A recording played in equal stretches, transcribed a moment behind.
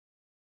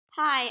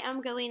Hi,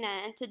 I'm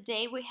Galina, and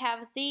today we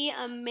have the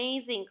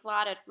amazing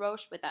Claudette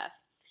Roche with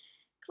us.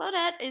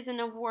 Claudette is an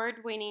award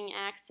winning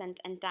accent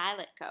and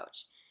dialect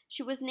coach.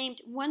 She was named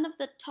one of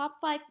the top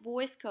 5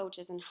 voice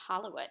coaches in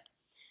Hollywood.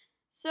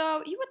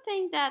 So, you would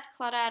think that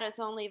Claudette is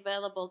only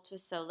available to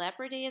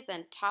celebrities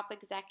and top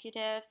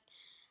executives.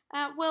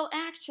 Well,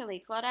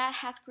 actually, Claudette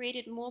has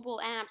created mobile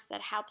apps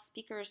that help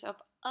speakers of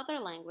other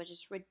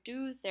languages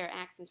reduce their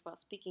accents while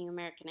speaking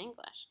American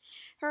English.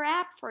 Her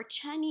app for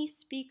Chinese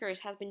speakers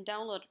has been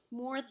downloaded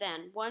more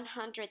than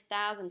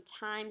 100,000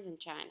 times in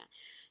China.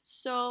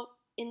 So,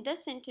 in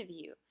this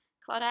interview,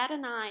 Claudette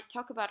and I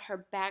talk about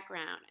her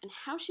background and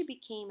how she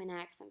became an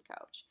accent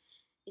coach.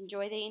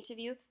 Enjoy the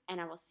interview, and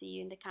I will see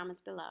you in the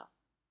comments below.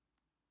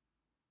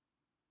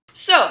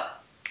 So,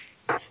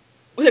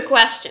 the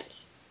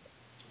questions.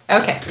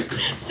 Okay.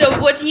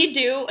 So, what do you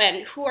do,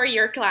 and who are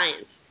your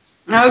clients?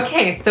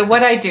 Okay, so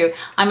what I do,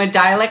 I'm a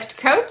dialect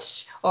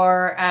coach,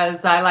 or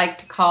as I like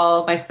to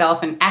call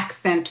myself, an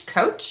accent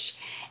coach.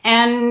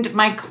 And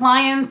my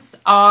clients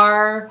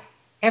are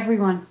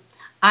everyone.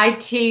 I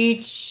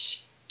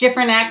teach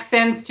different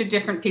accents to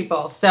different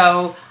people.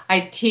 So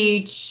I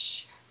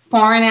teach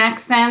foreign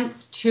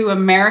accents to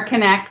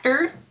American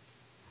actors.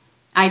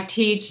 I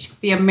teach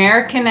the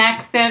American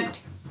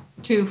accent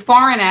to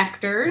foreign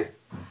actors.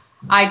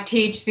 I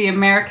teach the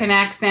American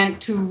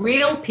accent to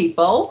real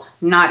people,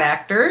 not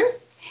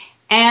actors.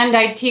 And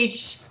I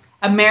teach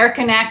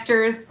American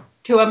actors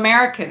to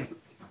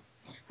Americans.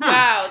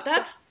 Wow,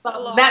 that's a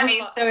Well, lot. that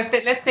means, so if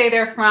let's say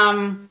they're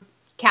from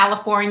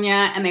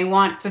California and they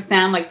want to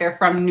sound like they're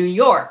from New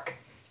York.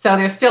 So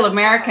they're still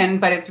American,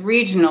 but it's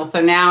regional.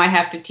 So now I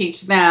have to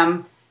teach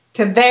them,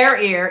 to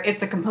their ear,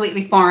 it's a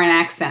completely foreign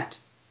accent.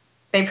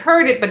 They've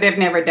heard it, but they've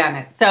never done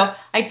it. So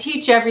I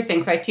teach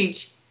everything. So I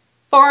teach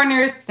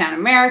foreigners to sound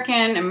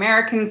American,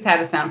 Americans how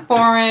to sound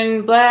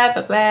foreign, blah,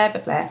 blah, blah,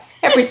 blah, blah,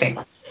 everything.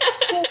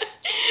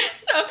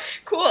 So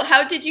cool.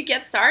 How did you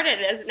get started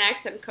as an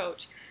accent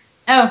coach?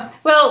 Oh,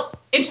 well,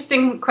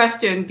 interesting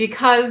question,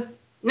 because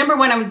number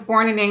one, I was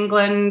born in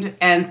England,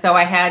 and so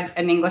I had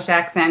an English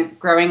accent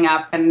growing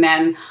up, and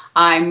then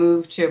I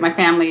moved to, my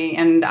family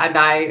and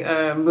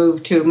I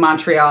moved to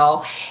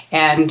Montreal,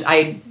 and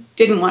I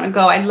didn't want to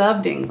go. I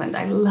loved England.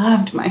 I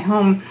loved my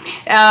home.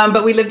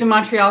 But we lived in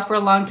Montreal for a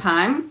long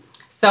time,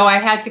 so I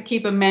had to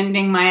keep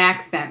amending my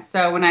accent.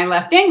 So when I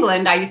left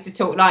England, I used to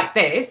talk like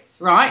this,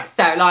 right?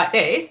 So like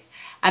this.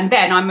 And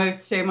then I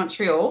moved to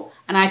Montreal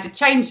and I had to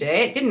change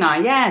it, didn't I?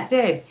 Yeah, I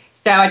did.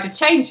 So I had to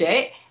change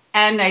it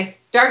and I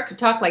start to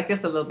talk like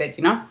this a little bit,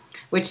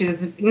 which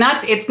is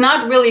not, it's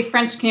not really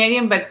French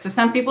Canadian, but to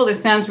some people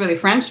this sounds really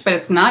French, but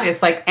it's not.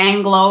 It's like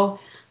Anglo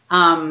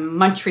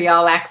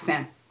Montreal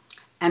accent.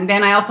 And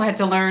then I also had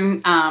to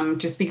learn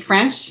to speak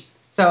French.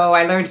 So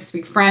I learned to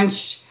speak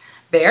French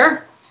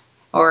there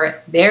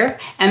or there.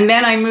 And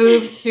then I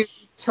moved to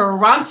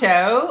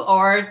Toronto,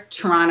 or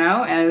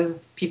Toronto,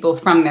 as people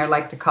from there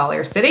like to call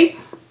their city.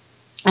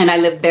 And I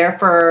lived there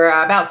for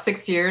about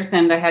 6 years,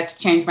 and I had to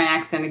change my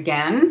accent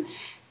again.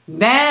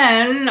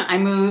 Then I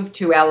moved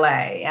to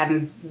LA,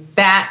 and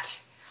that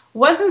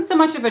wasn't so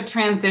much of a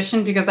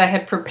transition because I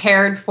had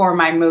prepared for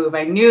my move.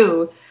 I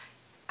knew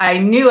I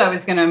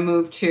was going to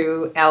move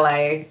to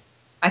LA,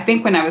 I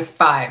think when I was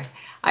 5.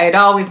 I had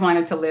always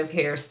wanted to live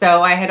here.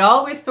 So I had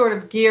always sort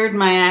of geared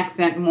my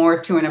accent more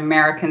to an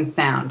American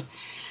sound.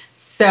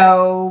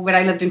 So when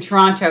I lived in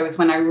Toronto is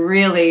when I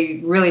really,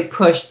 really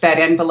pushed that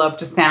envelope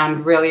to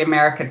sound really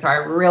American. So I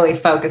really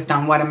focused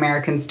on what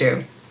Americans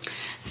do.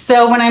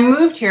 So when I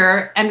moved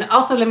here, and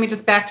also let me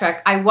just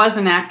backtrack, I was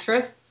an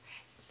actress.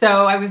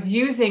 So I was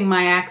using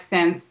my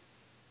accents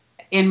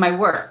in my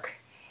work.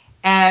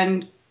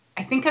 And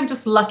I think I'm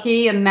just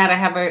lucky in that I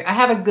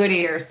have a good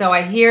ear. So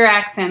I hear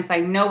accents, I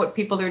know what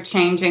people are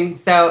changing.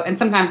 So, and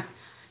sometimes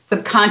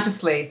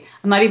subconsciously,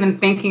 I'm not even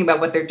thinking about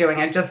what they're doing.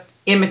 I just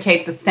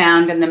imitate the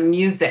sound and the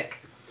music.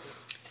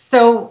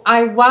 So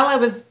while I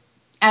was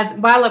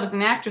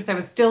an actress, I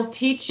was still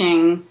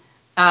teaching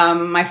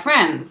my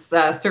friends.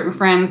 Certain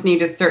friends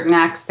needed certain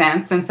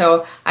accents, and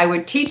so I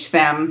would teach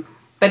them.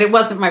 But it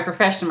wasn't my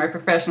profession. My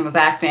profession was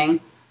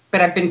acting.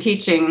 But I've been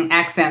teaching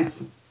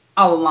accents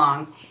all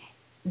along.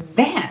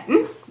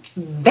 Then,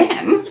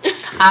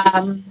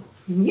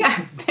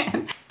 yeah,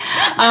 then.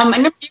 A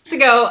number of years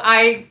ago,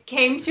 I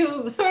came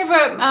to sort of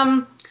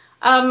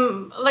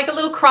like a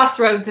little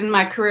crossroads in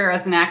my career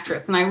as an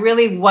actress, and I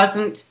really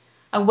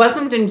I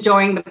wasn't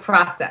enjoying the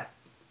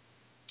process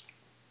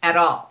at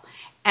all.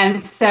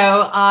 And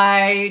so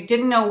I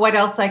didn't know what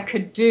else I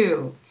could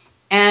do.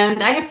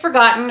 And I had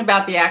forgotten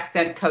about the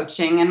accent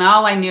coaching, and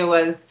all I knew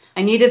was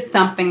I needed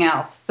something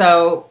else.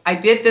 So I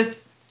did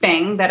this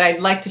thing that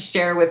I'd like to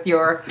share with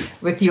your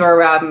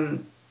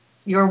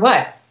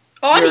what?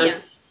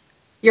 Audience.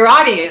 Your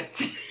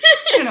audience.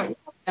 I don't know.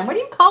 What do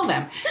you call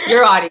them?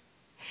 Your audience.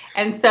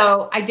 And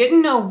so I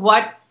didn't know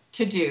what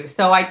to do.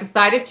 So I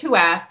decided to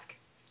ask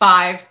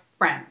 5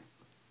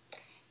 friends.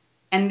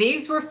 And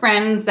these were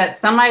friends that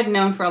some I'd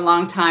known for a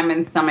long time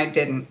and some I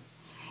didn't.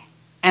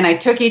 And I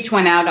took each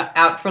one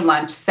out for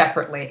lunch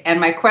separately. And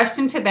my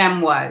question to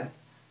them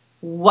was,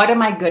 what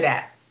am I good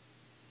at?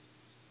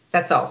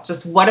 That's all.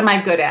 Just what am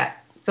I good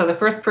at? So the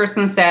first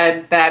person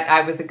said that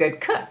I was a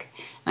good cook.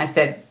 And I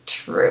said,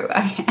 true,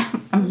 I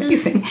am.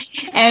 Amazing.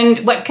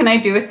 And what can I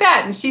do with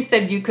that? And she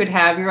said, you could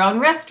have your own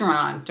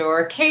restaurant or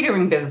a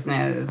catering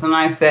business. And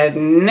I said,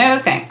 no,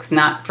 thanks,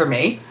 not for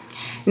me.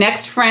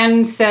 Next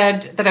friend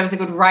said that I was a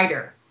good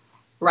writer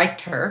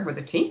with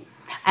a T,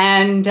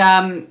 and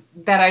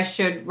that I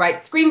should write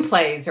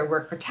screenplays or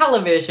work for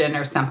television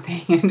or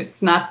something. And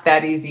it's not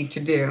that easy to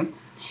do.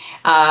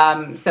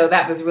 So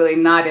that was really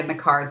not in the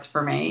cards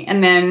for me.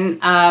 And then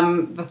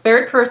the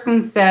third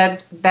person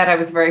said that I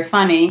was very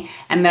funny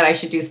and that I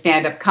should do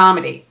stand-up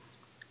comedy.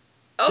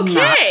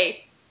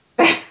 Okay.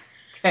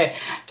 Okay.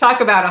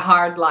 Talk about a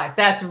hard life.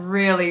 That's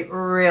really,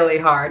 really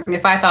hard. And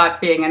if I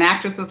thought being an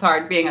actress was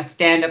hard, being a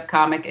stand-up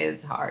comic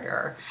is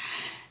harder.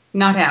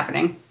 Not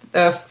happening.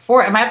 Am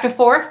I up to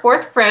four?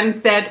 Fourth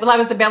friend said, well, I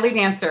was a belly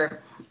dancer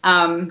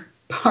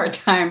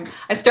part-time.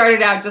 I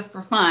started out just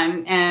for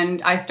fun,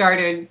 and I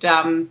started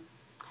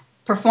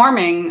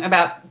performing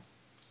about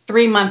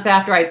 3 months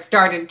after I'd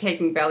started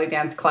taking belly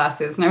dance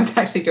classes, and I was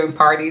actually doing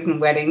parties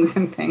and weddings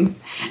and things.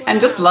 Wow.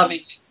 And just loving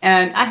it.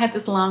 And I had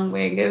this long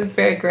wig. It was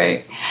very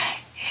great.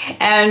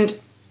 And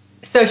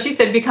so she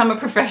said, become a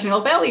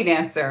professional belly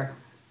dancer.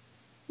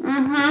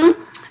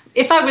 Mm-hmm.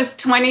 If I was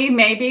 20,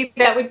 maybe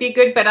that would be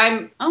good, but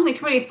I'm only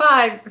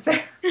 25. So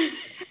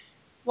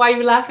why are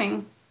you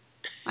laughing?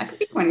 I could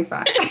be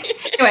 25.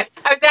 Anyway,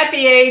 I was at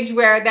the age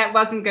where that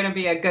wasn't going to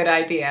be a good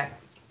idea.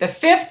 The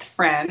fifth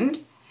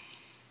friend,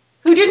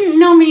 who didn't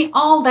know me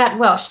all that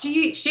well,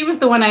 she was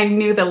the one I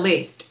knew the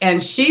least.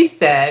 And she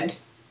said,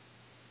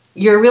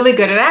 you're really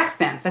good at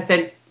accents. I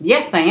said,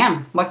 yes, I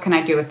am. What can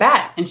I do with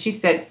that? And she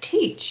said,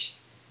 teach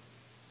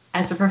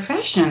as a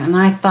profession. And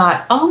I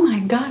thought, oh my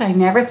God, I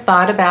never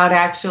thought about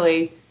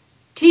actually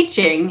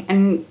teaching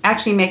and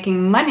actually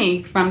making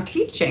money from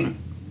teaching.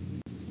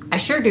 I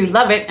sure do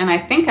love it, and I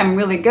think I'm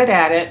really good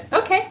at it.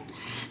 Okay.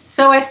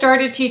 So I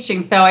started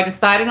teaching. So I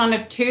decided on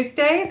a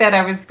Tuesday that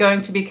I was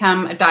going to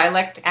become a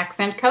dialect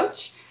accent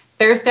coach.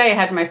 Thursday, I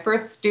had my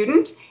first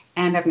student,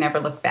 and I've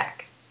never looked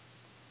back.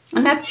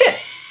 And that's it.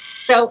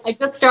 So I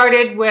just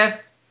started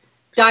with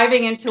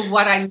diving into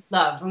what I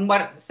love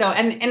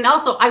and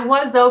also I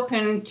was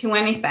open to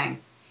anything.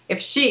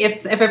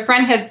 If a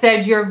friend had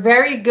said, you're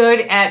very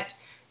good at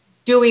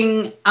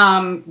doing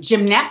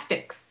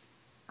gymnastics,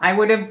 I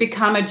would have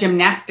become a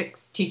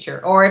gymnastics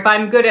teacher. Or if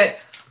I'm good at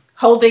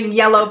holding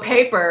yellow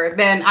paper,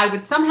 then I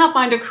would somehow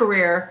find a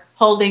career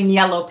holding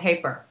yellow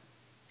paper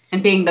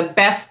and being the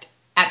best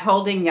at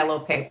holding yellow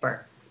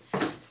paper.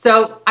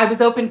 So I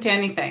was open to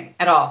anything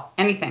at all,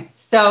 anything.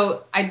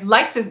 So I'd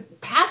like to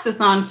pass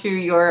this on to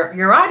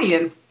your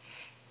audience,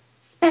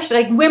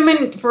 especially like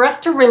women, for us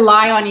to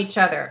rely on each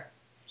other.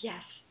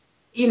 Yes.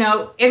 You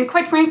know, and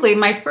quite frankly,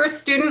 my first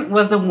student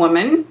was a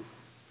woman.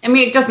 I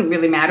mean, it doesn't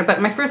really matter,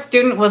 but my first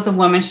student was a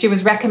woman. She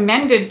was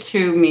recommended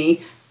to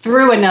me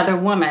through another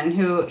woman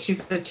who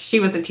she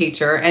was a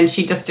teacher, and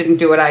she just didn't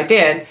do what I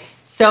did.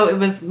 So it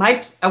was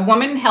a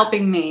woman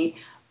helping me.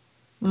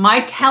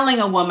 My telling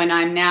a woman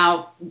I'm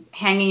now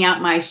hanging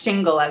out my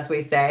shingle, as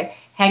we say,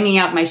 hanging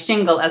out my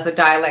shingle as a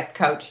dialect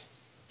coach.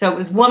 So it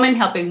was woman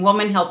helping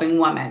woman helping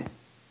woman.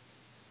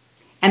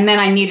 And then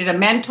I needed a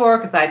mentor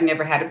because I'd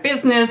never had a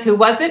business. Who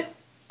was it?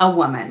 A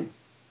woman.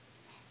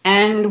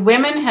 And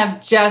women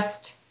have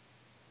just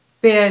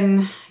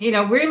been, you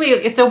know, really,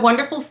 it's a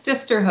wonderful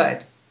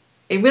sisterhood.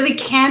 It really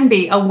can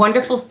be a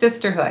wonderful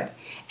sisterhood.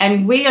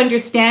 And we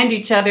understand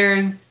each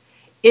other's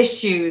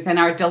issues and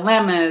our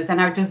dilemmas and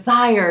our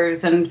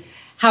desires and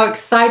how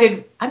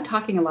excited. I'm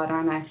talking a lot,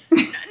 aren't I?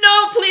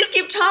 No, please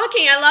keep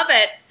talking. I love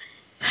it.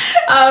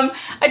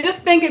 I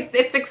just think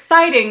it's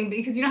exciting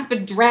because you don't have to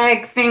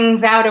drag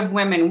things out of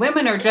women.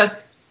 Women are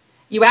just,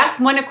 you ask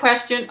one a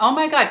question, oh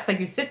my God, it's like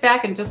you sit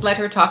back and just let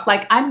her talk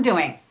like I'm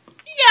doing.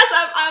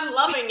 Yes, I'm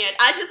loving it.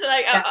 I just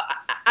like, yeah.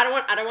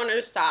 I don't want her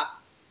to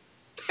stop.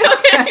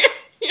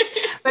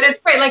 But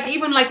it's great, like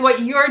even like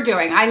what you're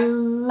doing. I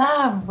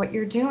love what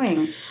you're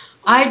doing.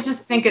 I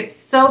just think it's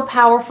so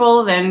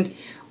powerful, and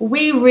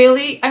I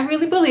really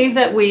believe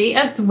that we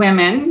as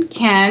women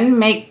can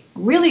make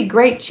really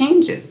great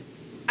changes.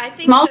 I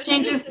think small so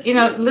changes, too. you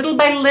know, little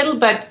by little,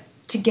 but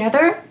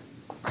together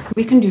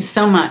we can do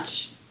so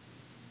much.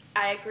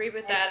 I agree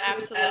with that,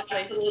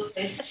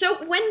 absolutely.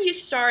 So when you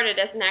started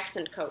as an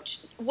accent coach,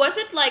 was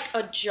it like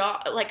a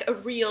job, like a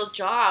real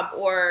job,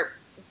 or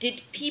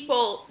did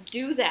people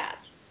do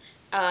that?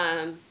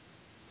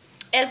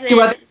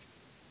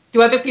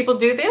 Do other people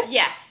do this?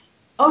 Yes.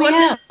 Oh,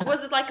 yeah.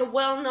 Was it like a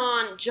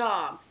well-known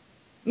job?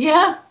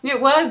 Yeah, it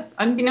was.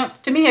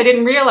 Unbeknownst to me, I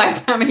didn't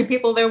realize how many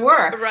people there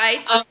were.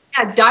 Right.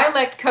 Yeah,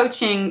 dialect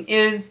coaching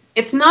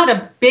it's not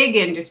a big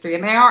industry,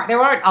 and there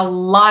aren't a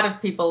lot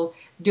of people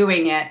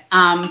doing it.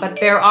 But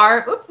there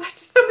are,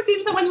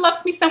 someone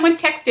loves me, someone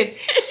texted.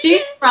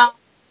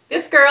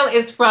 This girl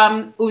is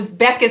from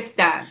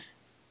Uzbekistan.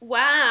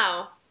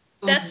 Wow.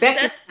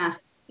 That's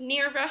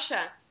near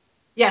Russia.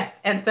 Yes,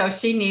 and so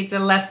she needs a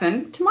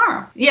lesson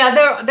tomorrow. Yeah,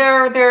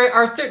 there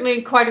are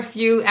certainly quite a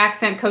few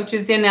accent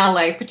coaches in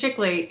LA,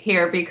 particularly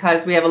here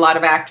because we have a lot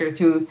of actors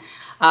who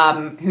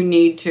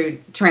need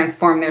to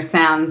transform their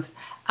sounds.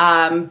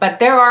 But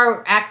there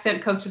are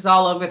accent coaches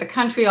all over the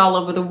country, all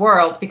over the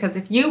world. Because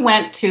if you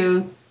went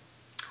to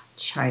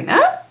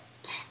China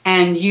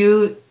and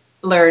you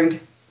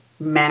learned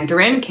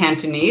Mandarin,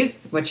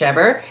 Cantonese,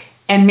 whichever,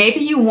 and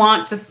maybe you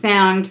want to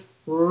sound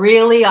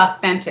really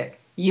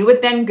authentic, you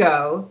would then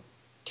go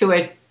to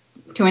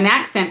an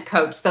accent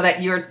coach so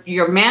that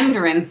your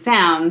Mandarin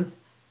sounds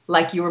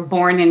like you were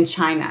born in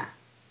China.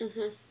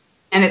 Mm-hmm.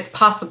 And it's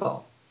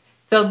possible.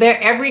 So there,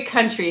 every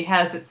country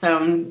has its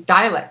own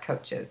dialect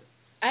coaches.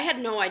 I had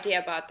no idea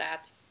about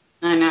that.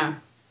 I know.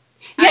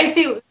 Yeah, you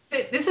see,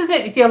 this is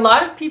it. You see, a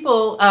lot of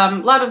people, a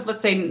lot of,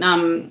 let's say,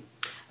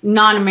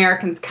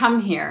 non-Americans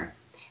come here,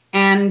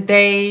 and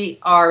they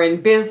are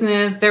in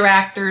business, they're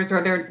actors,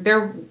 or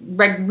they're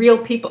real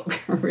people,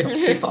 real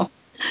people.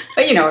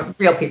 But,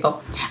 real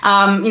people.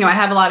 I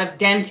have a lot of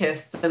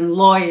dentists and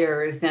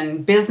lawyers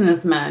and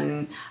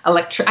businessmen.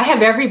 I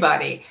have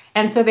everybody.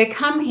 And so they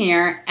come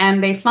here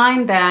and they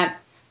find that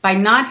by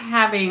not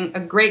having a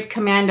great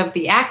command of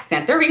the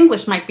accent, their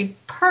English might be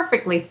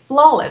perfectly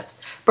flawless,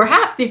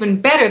 perhaps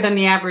even better than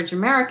the average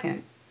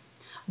American.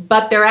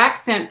 But their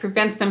accent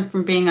prevents them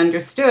from being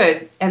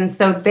understood. And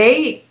so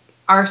they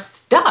are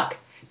stuck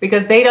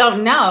because they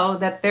don't know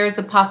that there's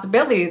a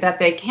possibility that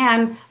they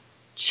can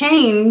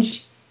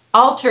change,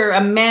 alter,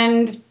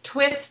 amend,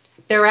 twist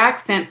their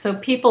accent so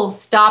people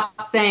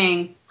stop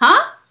saying,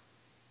 huh?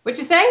 What'd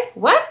you say?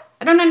 What?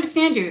 I don't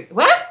understand you.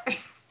 What?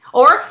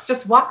 Or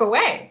just walk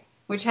away,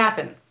 which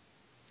happens.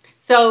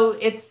 So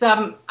it's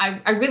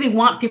I really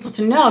want people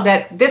to know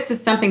that this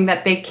is something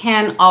that they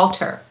can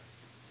alter.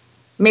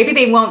 Maybe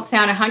they won't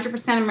sound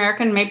 100%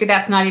 American. Maybe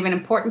that's not even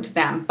important to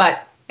them.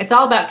 But it's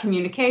all about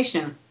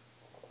communication.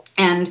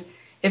 And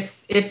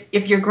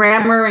if your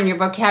grammar and your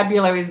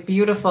vocabulary is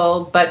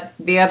beautiful, but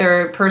the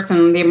other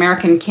person, the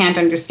American, can't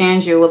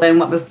understand you, well, then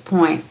what was the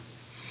point?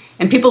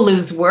 And people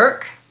lose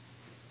work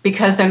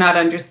because they're not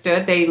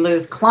understood. They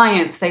lose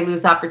clients. They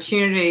lose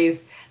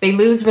opportunities. They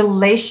lose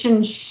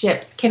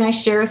relationships. Can I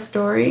share a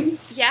story?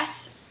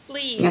 Yes,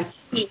 please.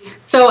 Yes.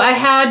 So I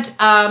had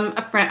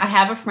a friend. I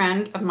have a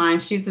friend of mine.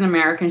 She's an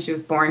American. She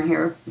was born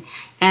here.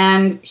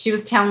 And she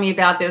was telling me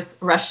about this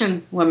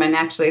Russian woman,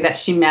 actually, that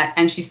she met.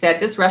 And she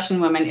said, this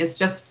Russian woman is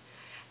just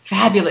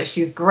fabulous.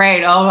 She's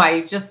great.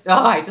 I just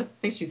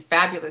think she's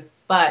fabulous.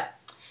 But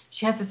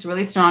she has this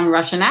really strong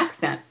Russian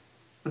accent.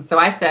 And so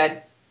I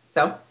said,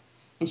 so?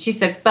 And she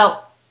said,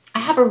 well, I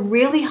have a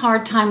really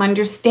hard time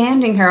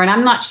understanding her. And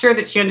I'm not sure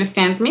that she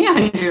understands me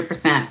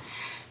 100%.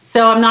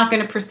 So I'm not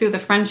going to pursue the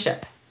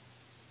friendship.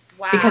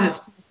 Wow.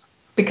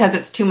 Because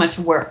it's too much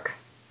work.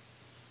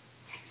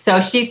 So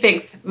she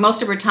thinks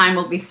most of her time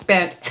will be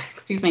spent,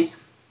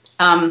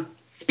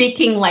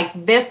 speaking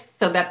like this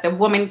so that the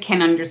woman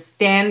can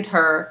understand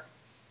her.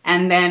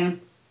 And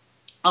then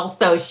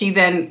also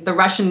the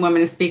Russian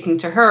woman is speaking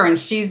to her and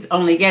she's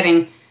only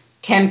getting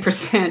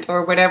 10%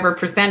 or whatever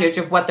percentage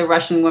of what the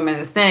Russian woman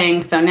is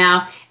saying. So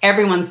now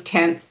everyone's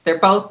tense. They're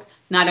both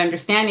not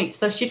understanding.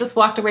 So she just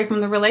walked away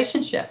from the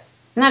relationship.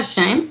 Isn't that a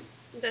shame?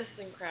 This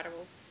is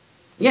incredible.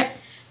 Yep.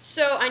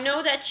 So I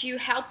know that you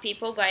help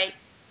people by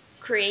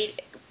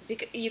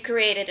you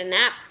created an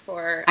app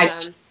for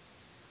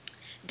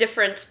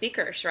different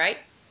speakers, right?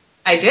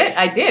 I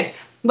did.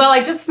 Well,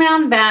 I just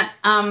found that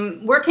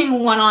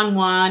working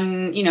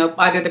one-on-one,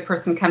 either the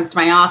person comes to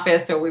my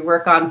office or we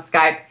work on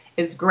Skype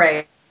is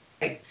great.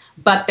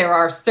 But there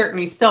are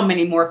certainly so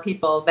many more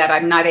people that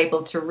I'm not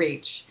able to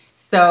reach.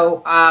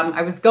 So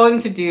I was going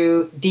to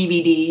do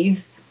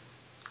DVDs,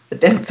 but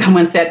then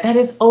someone said, that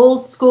is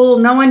old school.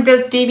 No one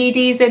does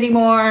DVDs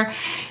anymore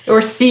or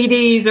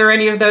CDs or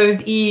any of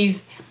those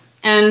E's.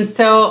 And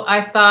so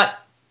I thought,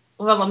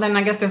 well, then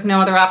I guess there's no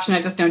other option.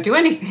 I just don't do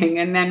anything.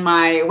 And then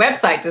my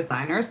website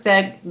designer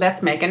said,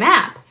 let's make an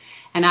app.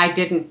 And I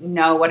didn't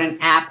know what an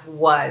app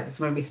was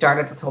when we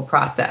started this whole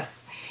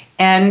process.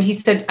 And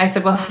I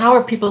said, well, how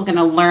are people going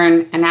to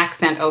learn an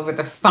accent over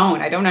the phone?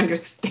 I don't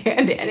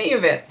understand any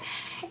of it.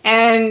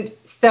 And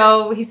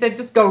so he said,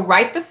 just go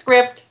write the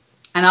script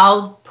and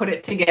I'll put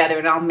it together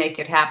and I'll make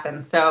it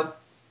happen. So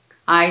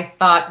I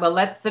thought, well,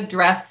 let's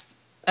address,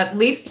 at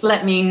least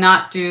let me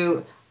not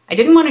do, I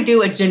didn't want to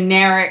do a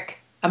generic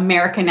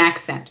American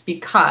accent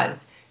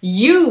because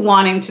you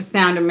wanting to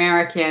sound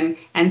American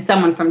and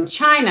someone from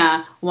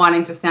China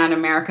wanting to sound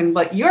American,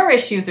 but your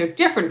issues are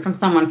different from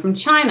someone from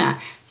China.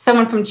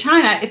 Someone from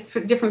China, it's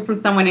different from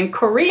someone in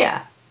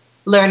Korea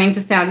learning to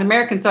sound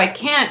American. So I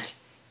can't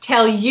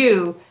tell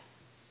you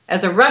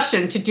as a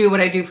Russian to do what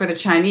I do for the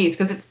Chinese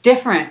because it's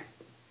different.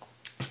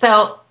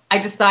 So I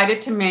decided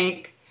to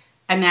make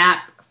an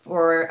app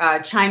for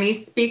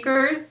Chinese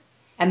speakers,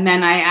 and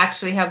then I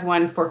actually have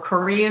one for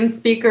Korean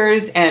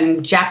speakers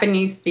and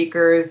Japanese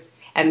speakers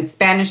and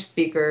Spanish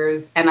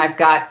speakers, and I've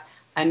got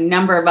a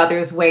number of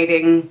others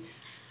waiting.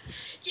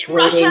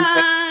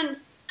 Russian!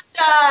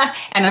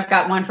 And I've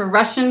got one for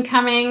Russian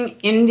coming,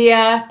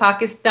 India,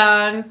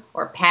 Pakistan,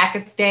 or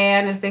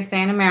Pakistan, as they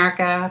say in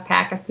America,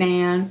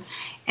 Pakistan.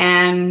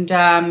 And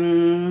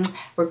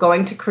we're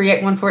going to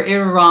create one for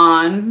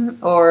Iran,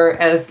 or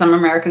as some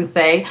Americans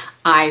say,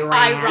 Iran.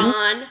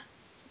 Iran.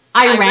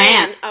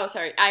 Iran. Oh,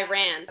 sorry,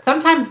 Iran.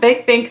 Sometimes they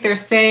think they're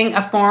saying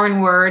a foreign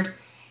word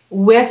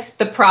with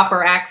the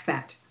proper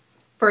accent.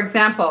 For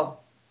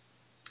example,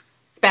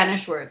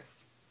 Spanish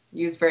words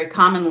used very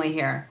commonly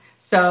here.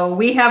 So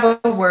we have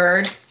a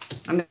word,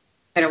 I'm going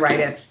to write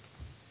it.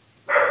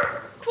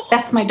 Cool.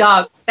 That's my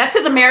dog. That's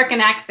his American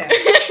accent.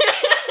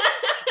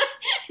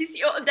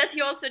 Does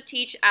he also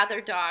teach other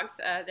dogs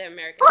the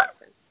American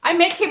accent? I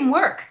make him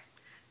work.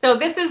 So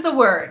this is the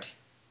word.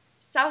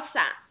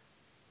 Salsa.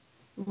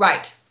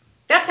 Right.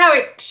 That's how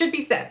it should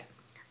be said.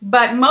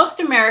 But most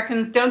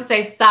Americans don't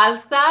say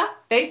salsa.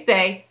 They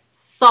say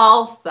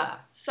salsa.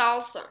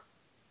 Salsa.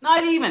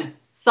 Not even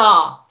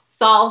salsa.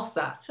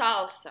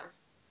 Salsa.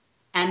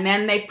 And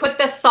then they put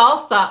the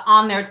salsa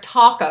on their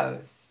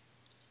tacos.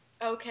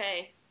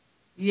 Okay.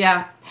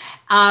 Yeah.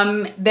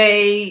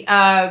 They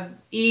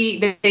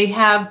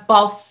have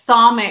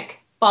balsamic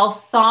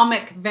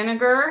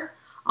vinegar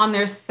on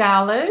their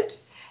salad.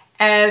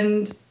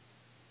 And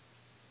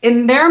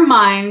in their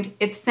mind,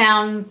 it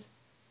sounds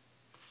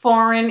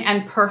foreign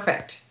and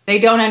perfect. They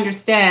don't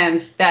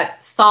understand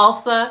that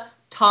salsa,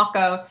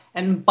 taco,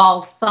 and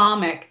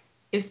balsamic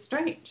is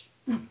strange.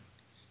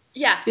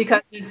 Yeah.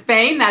 Because in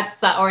Spain,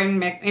 or in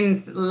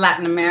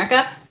Latin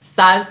America,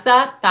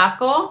 salsa,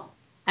 taco,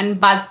 and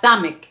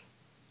balsamic,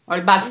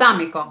 or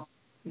balsamico,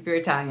 if you're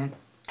Italian.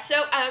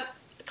 So,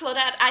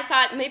 Claudette, I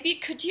thought maybe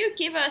could you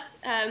give us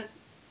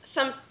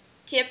some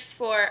tips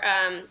for,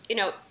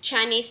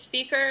 Chinese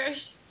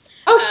speakers?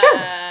 Oh,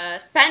 sure.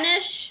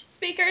 Spanish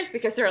speakers,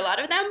 because there are a lot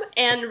of them,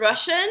 and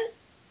Russian,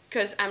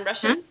 because I'm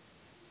Russian.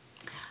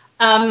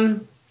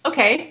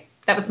 Okay.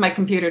 That was my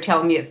computer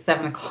telling me it's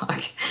 7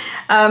 o'clock.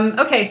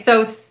 Okay,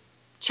 so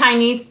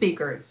Chinese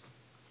speakers.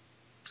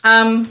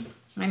 I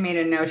made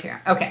a note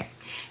here. Okay,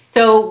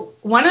 so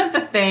one of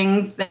the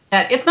things that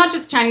it's not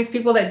just Chinese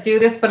people that do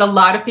this, but a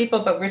lot of people,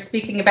 but we're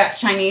speaking about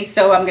Chinese,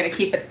 so I'm going to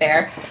keep it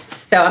there.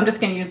 So I'm just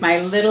going to use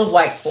my little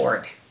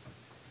whiteboard.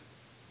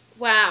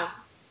 Wow.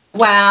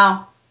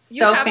 Wow.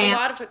 You have a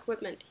lot of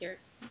equipment here.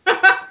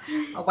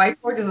 A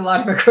whiteboard is a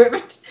lot of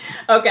equipment.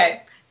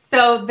 Okay,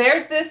 so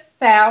there's this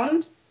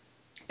sound.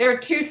 There are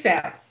two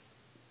sounds.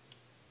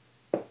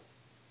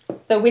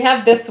 So we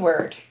have this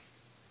word.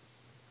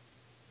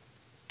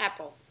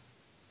 Apple.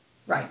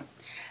 Right.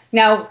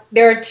 Now,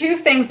 there are two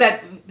things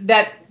that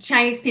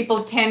Chinese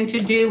people tend to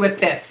do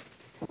with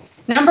this.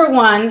 Number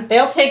one,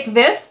 they'll take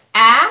this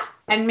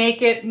and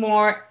make it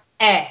more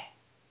eh.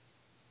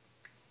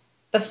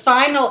 The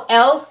final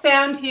L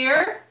sound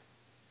here,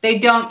 they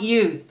don't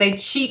use. They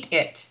cheat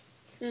it.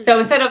 So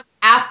instead of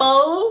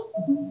apple,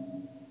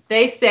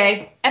 they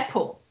say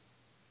apple.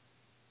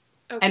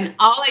 Okay. And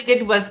all I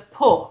did was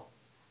pull.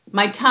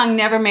 My tongue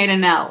never made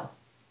an L.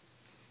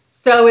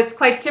 So it's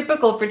quite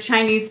typical for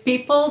Chinese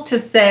people to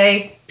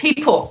say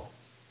people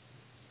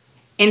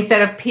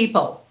instead of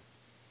people.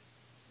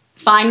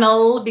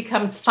 Final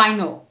becomes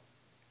final.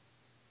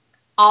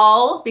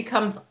 All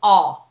becomes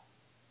all.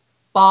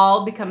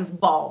 Ball becomes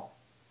ball.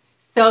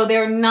 So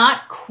they're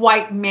not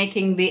quite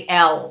making the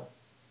L.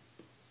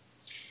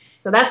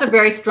 So that's a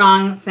very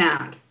strong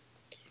sound.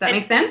 Does that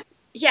make sense?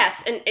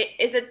 Yes, and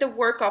is it the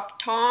work of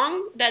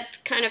tongue that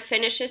kind of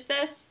finishes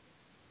this?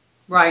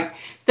 Right.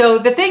 So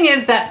the thing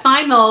is that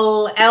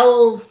final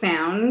L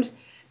sound,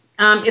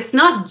 it's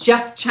not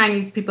just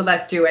Chinese people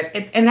that do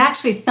it. And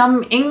actually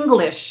some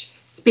English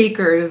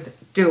speakers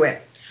do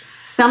it.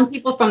 Some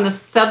people from the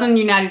southern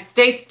United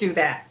States do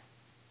that.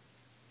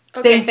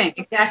 Okay. Same thing,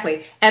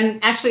 exactly. And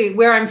actually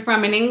where I'm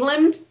from in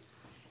England,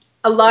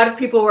 a lot of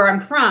people where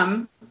I'm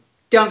from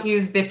don't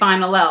use the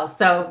final L.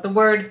 So the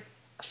word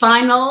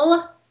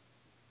final,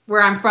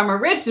 where I'm from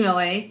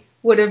originally,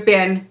 would have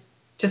been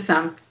to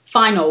some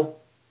final.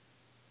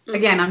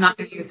 Again, I'm not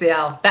going to use the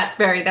L.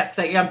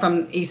 I'm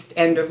from East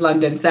End of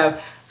London, so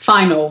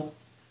final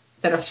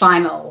instead of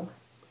final.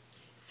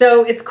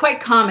 So it's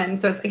quite common.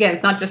 So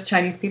it's not just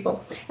Chinese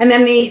people. And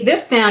then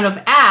this sound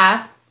of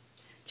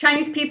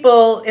Chinese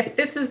people, if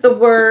this is the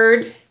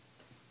word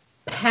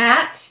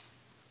pat,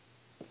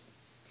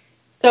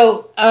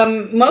 so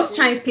most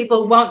Chinese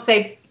people won't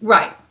say,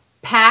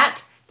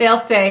 pat,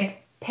 they'll say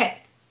pet.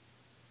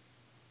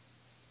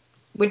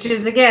 Which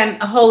is, again,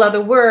 a whole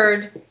other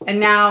word, and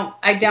now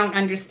I don't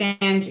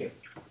understand you.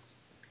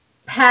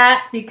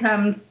 Pat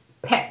becomes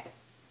pet.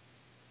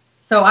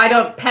 So I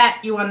don't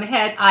pat you on the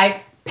head,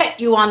 I pet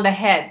you on the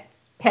head.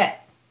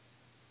 Pet.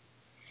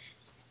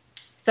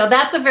 So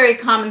that's a very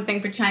common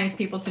thing for Chinese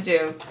people to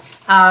do.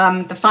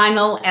 The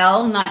final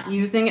L, not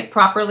using it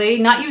properly,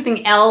 not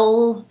using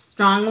L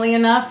strongly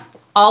enough,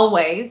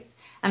 always.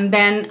 And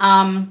then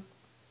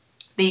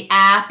the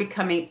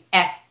becoming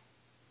eh.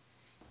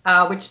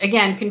 Which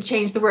again can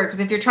change the word, because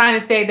if you're trying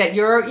to say that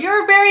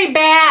you're very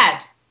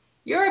bad,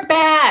 you're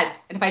bad,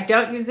 and If I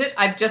don't use it,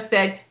 I've just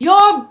said,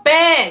 your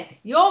bed,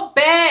 your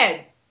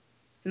bed.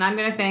 And I'm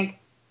going to think,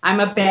 I'm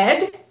a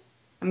bed.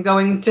 I'm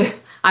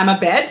a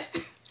bed.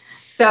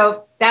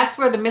 So that's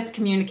where the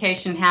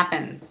miscommunication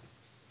happens.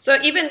 So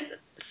even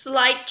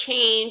slight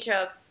change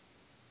of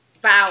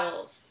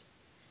vowels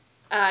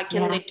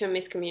can lead to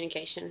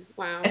miscommunication.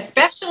 Wow.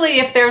 Especially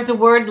if there's a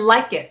word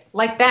like it,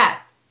 like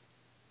that.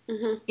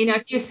 Mm-hmm. You know,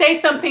 if you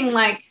say something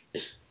like,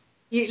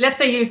 let's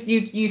say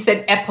you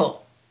said apple.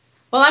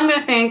 Well, I'm going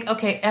to think,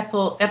 okay,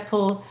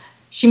 apple.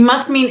 She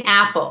must mean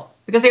apple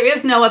because there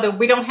is no other.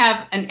 We don't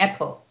have an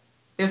apple.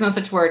 There's no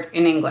such word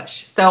in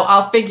English. So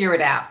I'll figure it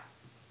out.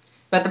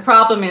 But the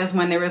problem is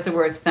when there is a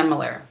word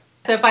similar.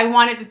 So if I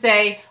wanted to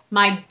say,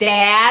 my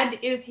dad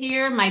is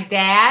here, my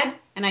dad,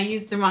 and I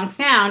used the wrong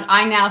sound,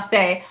 I now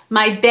say,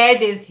 my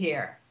dad is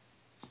here.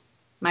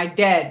 My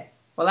dad.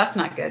 Well, that's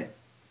not good.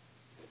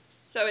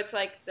 So it's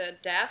like the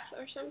death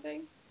or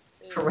something?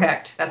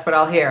 Correct. That's what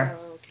I'll hear.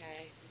 Oh,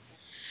 okay.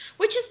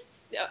 Which is,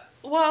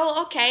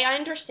 well, okay, I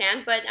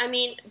understand. But, I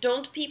mean,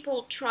 don't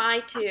people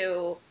try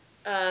to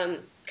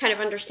kind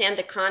of understand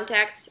the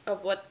context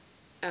of what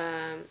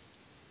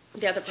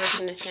the other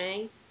person is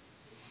saying?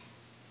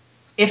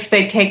 If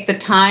they take the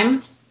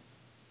time.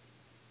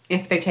 But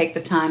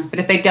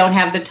if they don't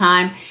have the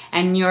time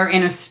and you're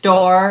in a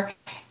store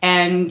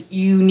and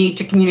you need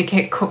to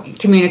communicate,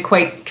 and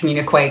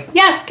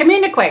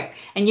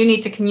you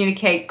need to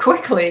communicate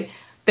quickly,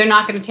 they're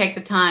not going to take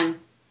the time.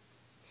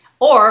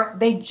 Or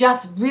they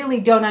just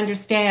really don't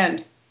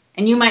understand.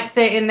 And you might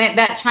say, and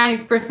that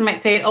Chinese person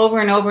might say it over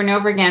and over and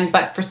over again,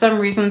 but for some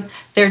reason,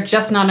 they're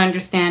just not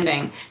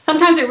understanding.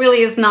 Sometimes it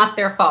really is not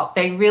their fault.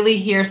 They really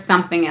hear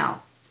something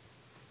else.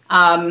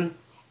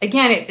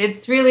 Again,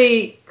 it's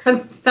really,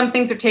 some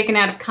things are taken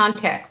out of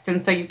context,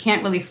 and so you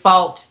can't really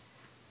fault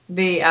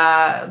the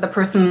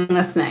person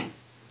listening.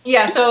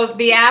 Yeah, so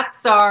the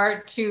apps are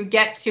to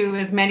get to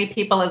as many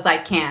people as I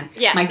can.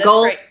 Yes, my that's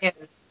goal great.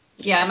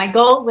 my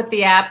goal with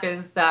the app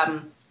is,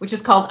 which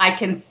is called I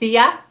Can See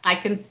Ya.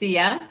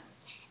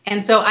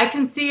 And so I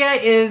Can See Ya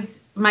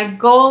is, my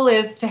goal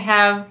is to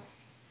have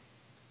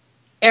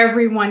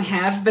everyone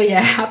have the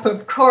app,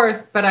 of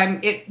course, but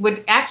it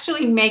would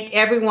actually make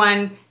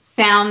everyone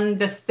sound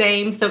the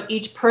same so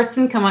each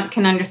person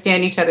can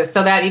understand each other,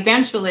 so that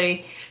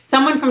eventually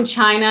someone from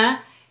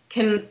China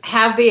can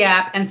have the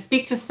app and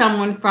speak to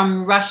someone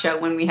from Russia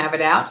when we have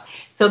it out.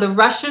 So the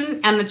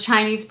Russian and the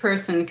Chinese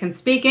person can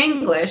speak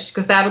English,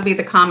 because that'll be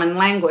the common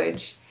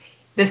language,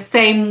 the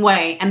same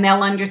way, and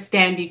they'll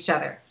understand each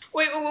other.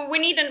 We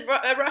need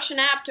a Russian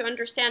app to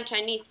understand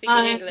Chinese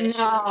speaking English.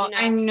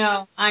 I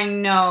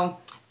know.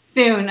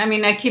 Soon. I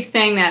mean, I keep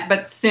saying that,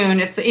 but soon.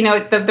 It's,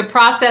 the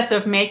process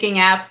of making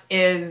apps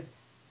is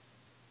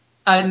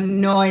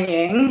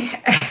annoying.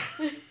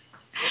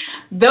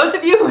 Those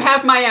of you who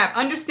have my app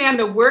understand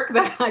the work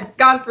that I've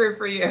gone through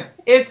for you.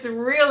 It's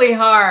really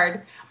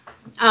hard.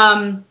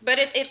 But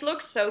it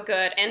looks so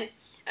good. And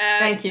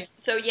thank you.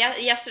 So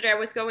yesterday I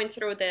was going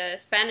through the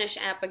Spanish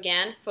app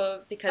again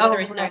because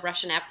there is no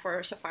Russian app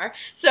for so far.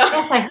 So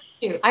yes,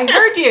 I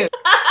heard you.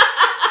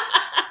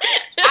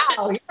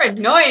 Wow, you're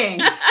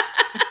annoying.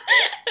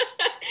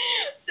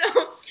 So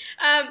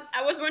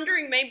I was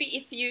wondering maybe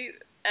if you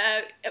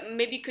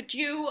could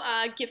you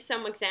give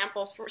some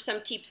examples for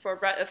some tips for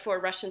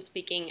Russian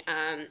speaking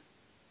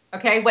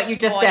okay, what you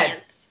just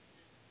audience.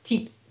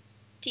 Said.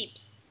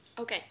 Tips.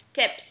 Okay.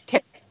 Tips.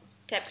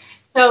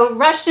 So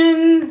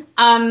Russian,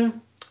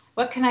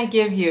 what can I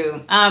give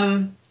you?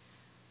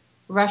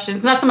 Russian,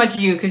 it's not so much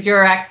you, because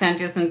your accent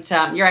isn't,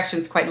 your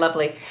accent's quite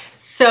lovely.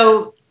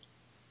 So,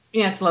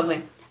 yeah, it's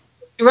lovely.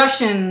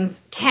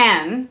 Russians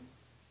can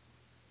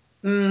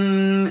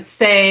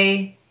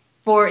say,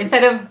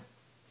 instead of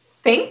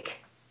think.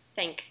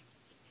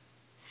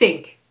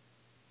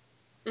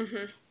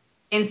 Mm-hmm.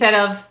 Instead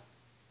of,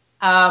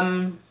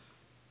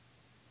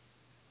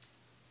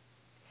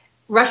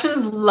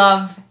 Russians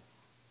love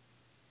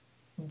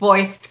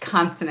voiced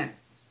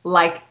consonants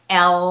like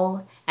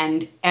L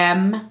and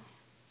M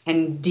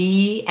and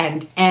D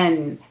and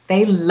N.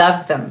 They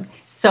love them.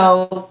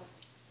 So,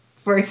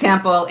 for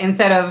example,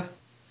 instead of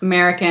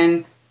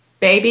American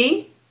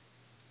baby,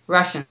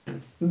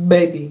 Russians,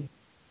 baby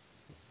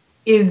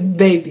is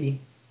baby.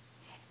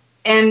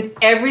 And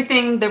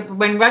everything,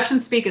 when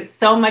Russians speak, it's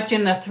so much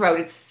in the throat.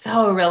 It's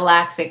so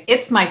relaxing.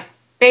 It's my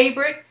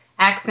favorite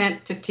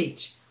accent to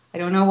teach. I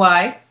don't know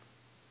why.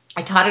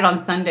 I taught it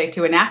on Sunday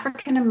to an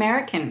African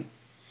American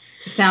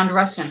to sound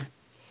Russian.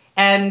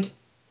 And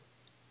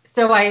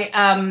so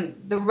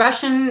the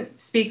Russian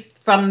speaks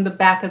from the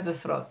back of the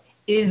throat.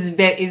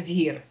 Is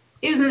here.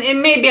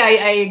 Maybe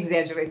I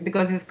exaggerate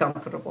because it's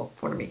comfortable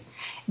for me.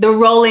 The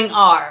rolling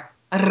R,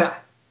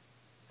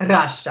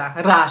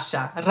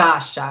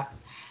 Rasha.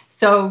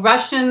 So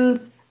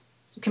Russians,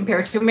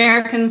 compared to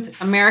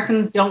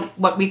Americans don't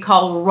what we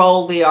call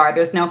roll the R.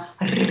 There's no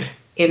R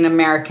in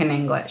American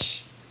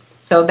English.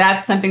 So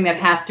that's something that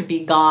has to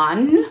be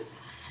gone.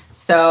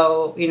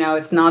 So,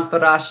 it's not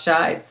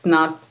Russia, it's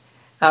not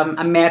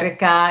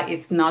America,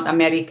 it's not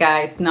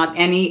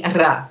any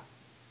R.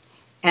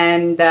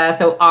 And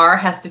so R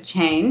has to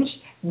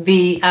change.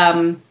 The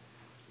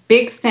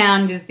big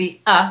sound is the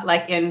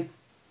like in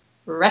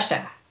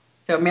Russia.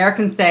 So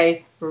Americans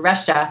say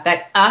Russia.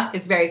 That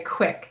is very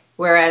quick.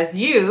 Whereas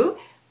you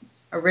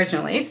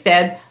originally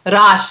said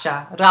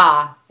Rasha,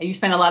 Ra. And you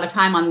spend a lot of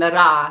time on the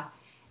Ra.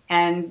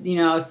 And,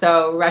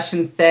 so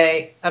Russians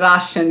say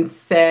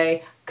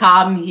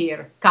come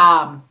here,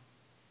 come.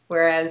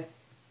 Whereas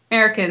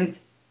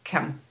Americans,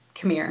 come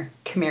here,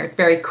 come here. It's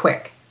very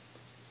quick.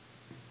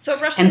 So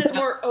Russian And is so,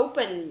 more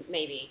open,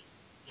 maybe.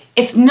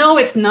 it's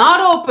not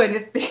open.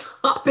 It's the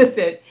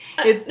opposite.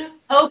 It's No.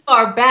 so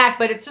far back,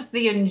 but it's just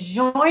the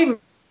enjoyment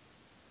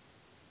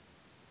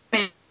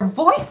of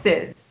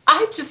voices.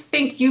 I just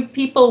think you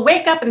people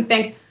wake up and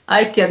think,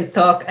 I can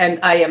talk and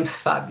I am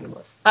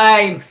fabulous.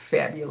 I'm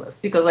fabulous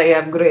because I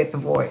have great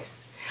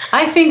voice.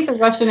 I think the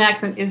Russian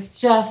accent is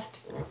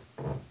just,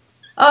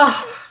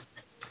 oh,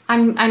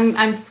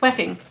 I'm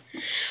sweating.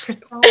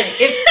 It's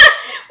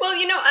Well,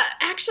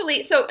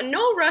 actually, so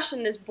no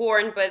Russian is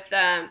born with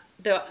the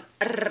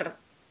r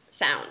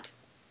sound.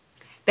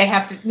 they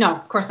have to, no,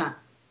 of course not.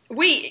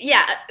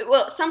 Yeah,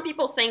 well, some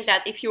people think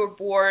that if you were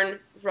born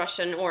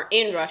Russian or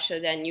in Russia,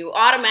 then you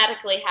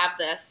automatically have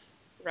this,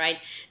 right?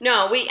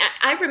 No,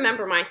 I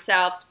remember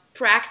myself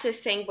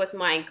practicing with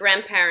my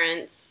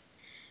grandparents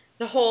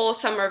the whole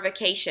summer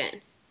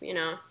vacation,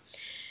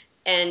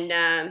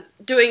 and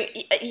doing,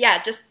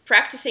 yeah, just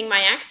practicing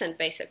my accent,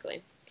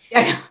 basically.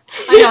 I know.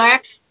 I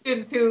have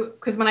students who,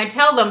 because when I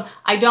tell them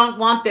I don't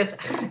want this,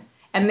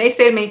 and they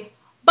say to me,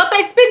 but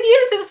I spent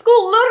years in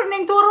school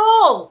learning to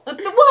roll.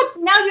 What?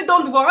 Now you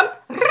don't want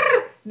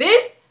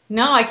this?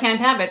 No, I can't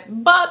have it.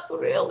 But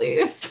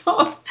really,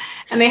 so,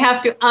 and they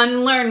have to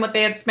unlearn what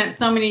they had spent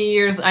so many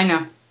years. I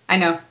know.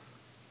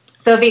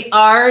 So the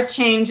R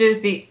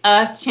changes, the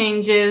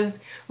changes.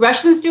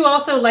 Russians do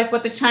also like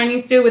what the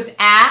Chinese do with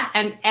a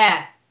and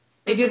eh.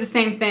 They do the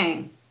same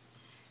thing.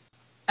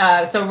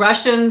 So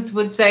Russians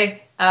would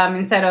say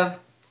instead of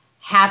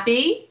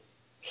happy,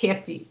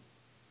 hippie,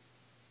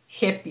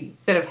 hippie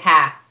instead of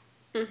hat.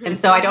 Mm-hmm. And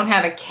so I don't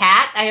have a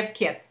cat, I have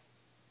kit.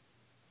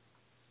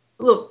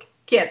 Look,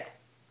 kit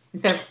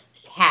instead of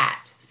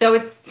cat. So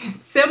it's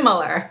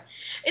similar.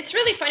 It's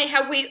really funny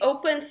how we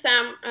open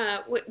some,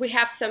 we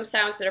have some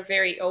sounds that are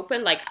very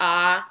open, like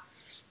ah,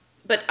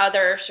 but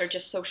others are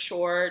just so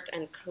short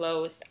and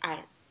closed.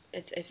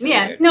 It's so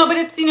Yeah, weird. no, but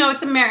it's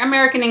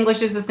American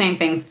English is the same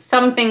thing.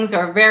 Some things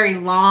are very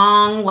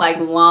long, like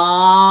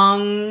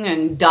long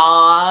and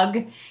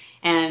dog,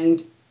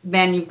 and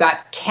then you've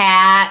got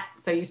cat.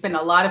 So you spend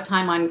a lot of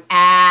time on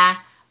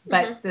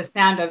but the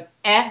sound of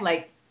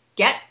like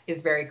get,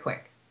 is very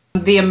quick.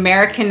 The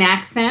American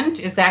accent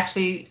is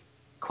actually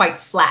quite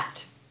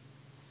flat.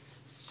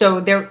 So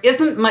there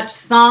isn't much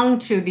song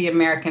to the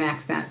American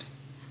accent.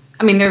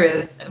 I mean, there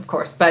is, of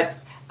course, but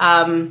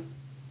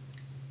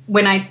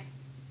when I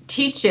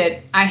teach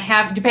it, I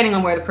have, depending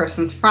on where the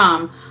person's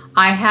from,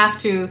 I have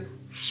to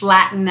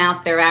flatten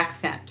out their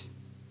accent.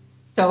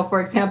 So,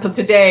 for example,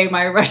 today,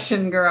 my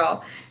Russian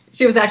girl,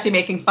 she was actually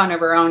making fun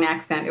of her own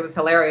accent. It was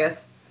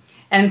hilarious.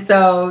 And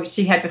so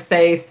she had to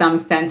say some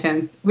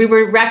sentence.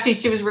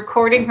 She was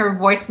recording her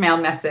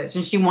voicemail message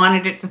and she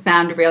wanted it to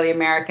sound really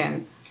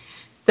American.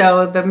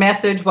 So the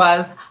message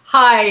was,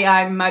 hi,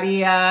 I'm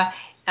Maria.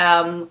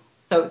 So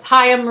it's,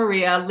 hi, I'm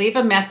Maria. Leave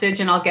a message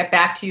and I'll get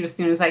back to you as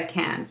soon as I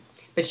can.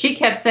 But she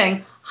kept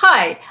saying,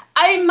 hi,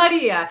 I'm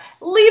Maria.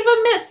 Leave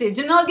a message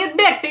and I'll get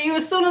back to you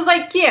as soon as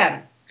I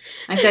can.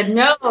 I said,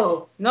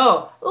 no,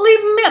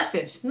 leave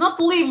message,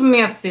 not leave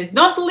message,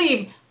 don't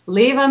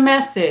leave a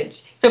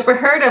message. So for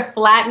her to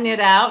flatten it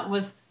out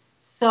was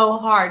so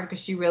hard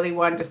because she really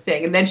wanted to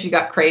sing. And then she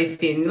got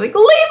crazy and like,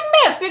 leave a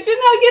message and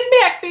I'll get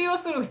back to you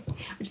as soon as,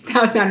 which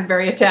now sounded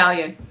very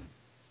Italian.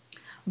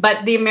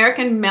 But the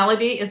American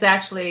melody is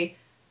actually,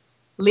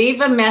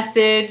 leave a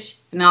message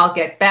and I'll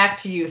get back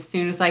to you as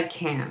soon as I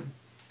can.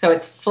 So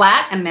it's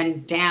flat and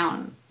then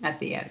down at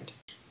the end.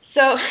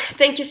 So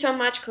thank you so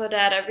much,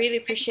 Claudette. I really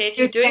appreciate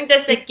you doing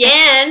this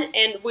again.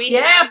 And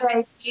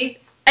baby.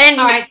 And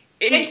all right,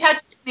 get in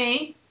touch with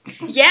me.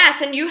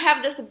 Yes, and you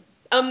have this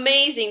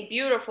amazing,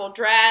 beautiful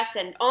dress,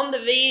 and on the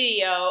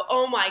video,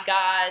 oh my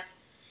God,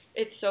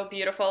 it's so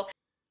beautiful.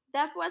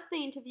 That was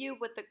the interview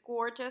with the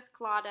gorgeous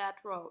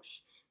Claudette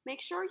Roche. Make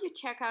sure you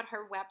check out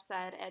her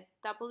website at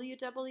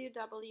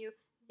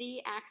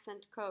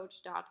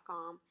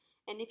www.theaccentcoach.com.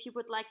 And if you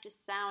would like to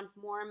sound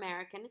more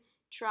American,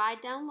 try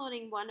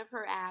downloading one of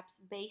her apps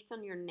based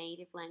on your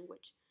native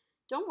language.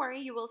 Don't worry,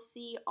 you will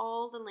see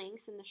all the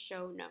links in the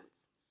show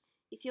notes.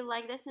 If you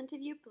like this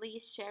interview,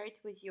 please share it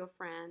with your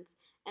friends.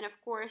 And of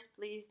course,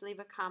 please leave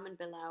a comment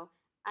below.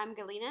 I'm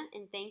Galina,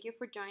 and thank you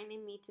for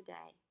joining me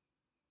today.